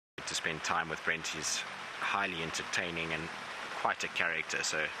spend time with Brent. He's highly entertaining and quite a character,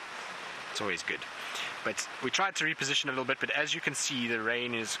 so it's always good. But we tried to reposition a little bit, but as you can see, the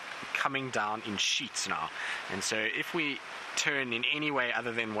rain is coming down in sheets now. And so if we turn in any way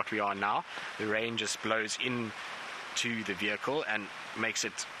other than what we are now, the rain just blows in to the vehicle and makes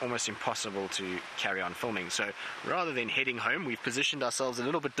it almost impossible to carry on filming. So rather than heading home, we've positioned ourselves a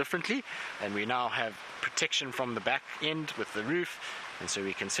little bit differently, and we now have protection from the back end with the roof, and so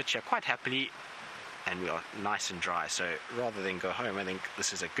we can sit here quite happily and we are nice and dry. So rather than go home, I think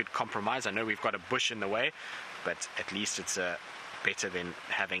this is a good compromise. I know we've got a bush in the way, but at least it's better than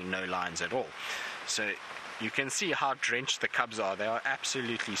having no lines at all. So you can see how drenched the cubs are. They are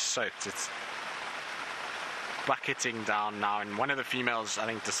absolutely soaked. It's bucketing down now, and one of the females, I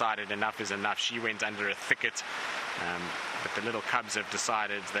think, decided enough is enough. She went under a thicket, but the little cubs have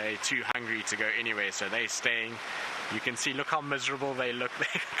decided they're too hungry to go anywhere, so they're staying. You can see, look how miserable they look.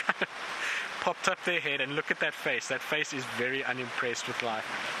 They kind of popped up their head, and look at that face. That face is very unimpressed with life.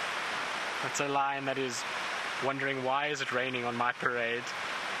 That's a lion that is wondering, why is it raining on my parade?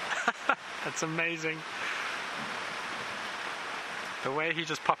 That's amazing. The way he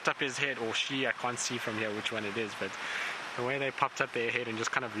just popped up his head, or she, I can't see from here which one it is, but the way they popped up their head and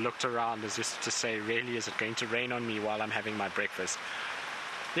just kind of looked around as if to say, really, is it going to rain on me while I'm having my breakfast?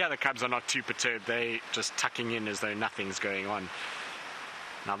 The other cubs are not too perturbed. They're just tucking in as though nothing's going on.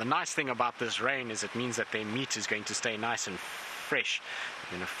 Now, the nice thing about this rain is it means that their meat is going to stay nice and fresh.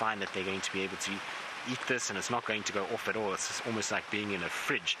 You're going to find that they're going to be able to eat this, and it's not going to go off at all. It's just almost like being in a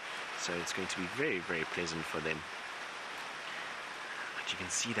fridge. So it's going to be very, very pleasant for them. But you can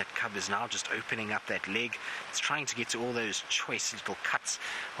see that cub is now just opening up that leg. It's trying to get to all those choice little cuts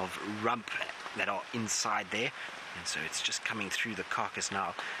of rump that are inside there. And so it's just coming through the carcass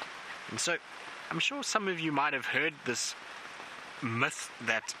now. And so I'm sure some of you might have heard this myth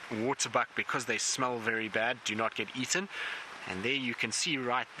that waterbuck, because they smell very bad, do not get eaten. And there you can see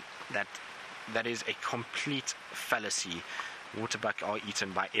right that is a complete fallacy. Waterbuck are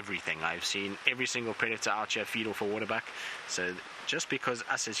eaten by everything. I've seen every single predator out here feed off a waterbuck. So just because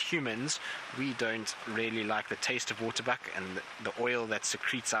us as humans, we don't really like the taste of waterbuck, and the oil that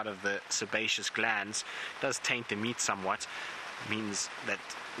secretes out of the sebaceous glands does taint the meat somewhat, means that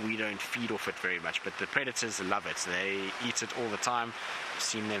we don't feed off it very much. But the predators love it. They eat it all the time. I've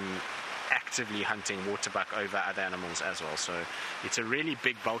seen them actively hunting waterbuck over other animals as well. So it's a really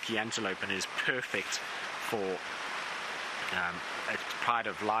big, bulky antelope, and is perfect for a pride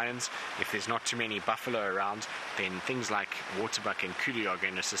of lions. If there's not too many buffalo around, then things like waterbuck and kudu are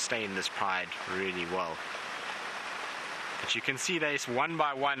going to sustain this pride really well. But you can see they one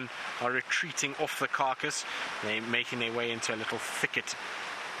by one are retreating off the carcass. They're making their way into a little thicket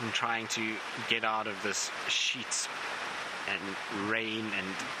and trying to get out of this sheets and rain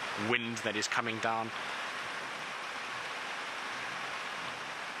and wind that is coming down.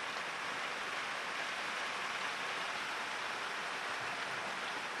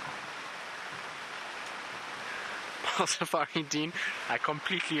 Safari Dean, I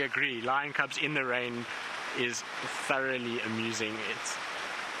completely agree. Lion cubs in the rain is thoroughly amusing.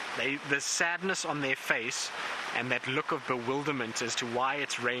 The sadness on their face and that look of bewilderment as to why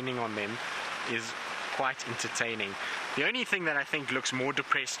it's raining on them is quite entertaining. The only thing that I think looks more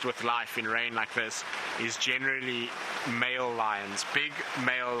depressed with life in rain like this is generally male lions. Big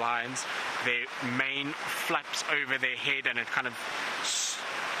male lions, their mane flaps over their head and it kind of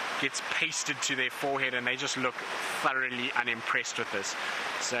gets pasted to their forehead, and they just look thoroughly unimpressed with this.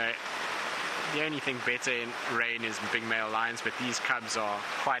 So the only thing better in rain is big male lions, but these cubs are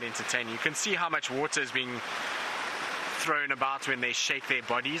quite entertaining. You can see how much water is being thrown about when they shake their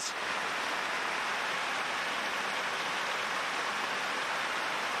bodies.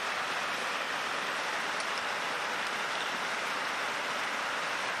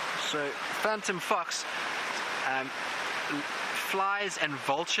 So phantom fox, flies and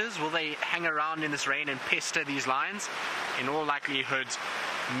vultures, will they hang around in this rain and pester these lions? In all likelihood,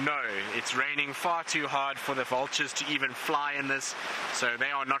 no. It's raining far too hard for the vultures to even fly in this, so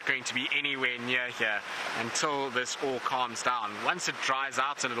they are not going to be anywhere near here until this all calms down. Once it dries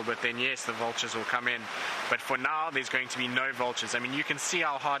out a little bit, then yes, the vultures will come in. But for now, there's going to be no vultures. I mean, you can see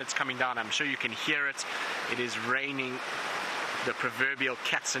how hard it's coming down. I'm sure you can hear it. It is raining the proverbial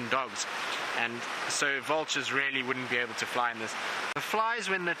cats and dogs, and so vultures really wouldn't be able to fly in this. The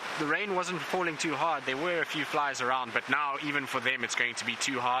flies, when the rain wasn't falling too hard, there were a few flies around, but now even for them it's going to be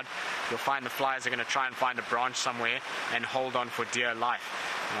too hard. You'll find the flies are going to try and find a branch somewhere and hold on for dear life,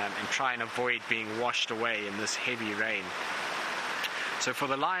 and try and avoid being washed away in this heavy rain. So for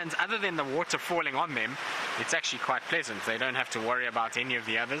the lions, other than the water falling on them, it's actually quite pleasant. They don't have to worry about any of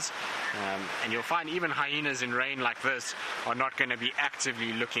the others. And you'll find even hyenas in rain like this are not going to be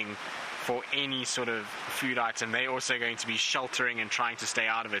actively looking for any sort of food item. They're also going to be sheltering and trying to stay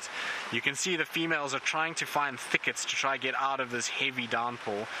out of it. You can see the females are trying to find thickets to try to get out of this heavy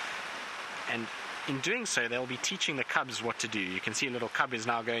downpour, and in doing so they'll be teaching the cubs what to do. You can see a little cub is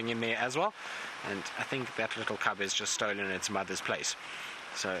now going in there as well, and I think that little cub has just stolen its mother's place.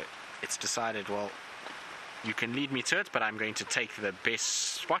 So it's decided, well, you can lead me to it, but I'm going to take the best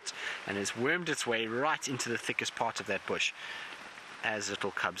spot, and has wormed its way right into the thickest part of that bush, as little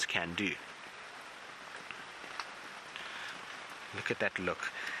cubs can do. Look at that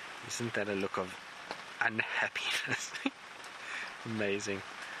look. Isn't that a look of unhappiness? Amazing.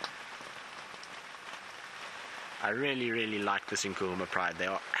 I really like this Nkuhuma Pride. They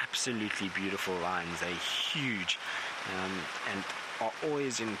are absolutely beautiful lions. They're huge and are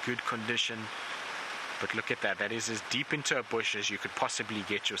always in good condition. But look at that. That is as deep into a bush as you could possibly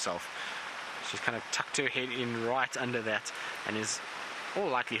get yourself. She's kind of tucked her head in right under that, and is all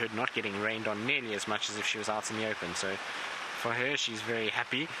likelihood not getting rained on nearly as much as if she was out in the open. So for her, she's very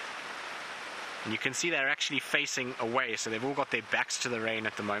happy. And you can see they're actually facing away, so they've all got their backs to the rain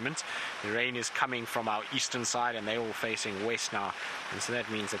at the moment. The rain is coming from our eastern side, and they're all facing west now, and so that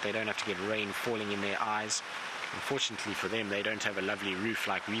means that they don't have to get rain falling in their eyes. Unfortunately for them, they don't have a lovely roof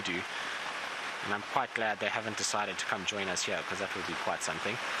like we do, and I'm quite glad they haven't decided to come join us here, because that would be quite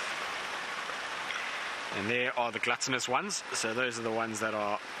something. And there are the gluttonous ones. So those are the ones that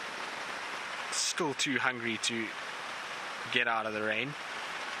are still too hungry to get out of the rain.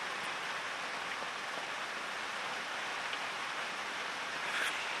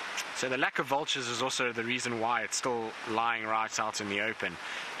 So the lack of vultures is also the reason why it's still lying right out in the open.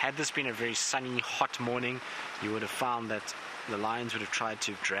 Had this been a very sunny, hot morning, you would have found that the lions would have tried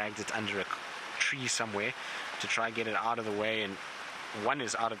to have dragged it under a tree somewhere to try and get it out of the way, and one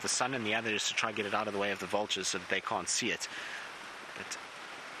is out of the sun and the other is to try and get it out of the way of the vultures so that they can't see it.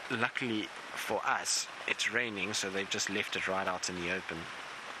 But luckily for us, it's raining, so they've just left it right out in the open.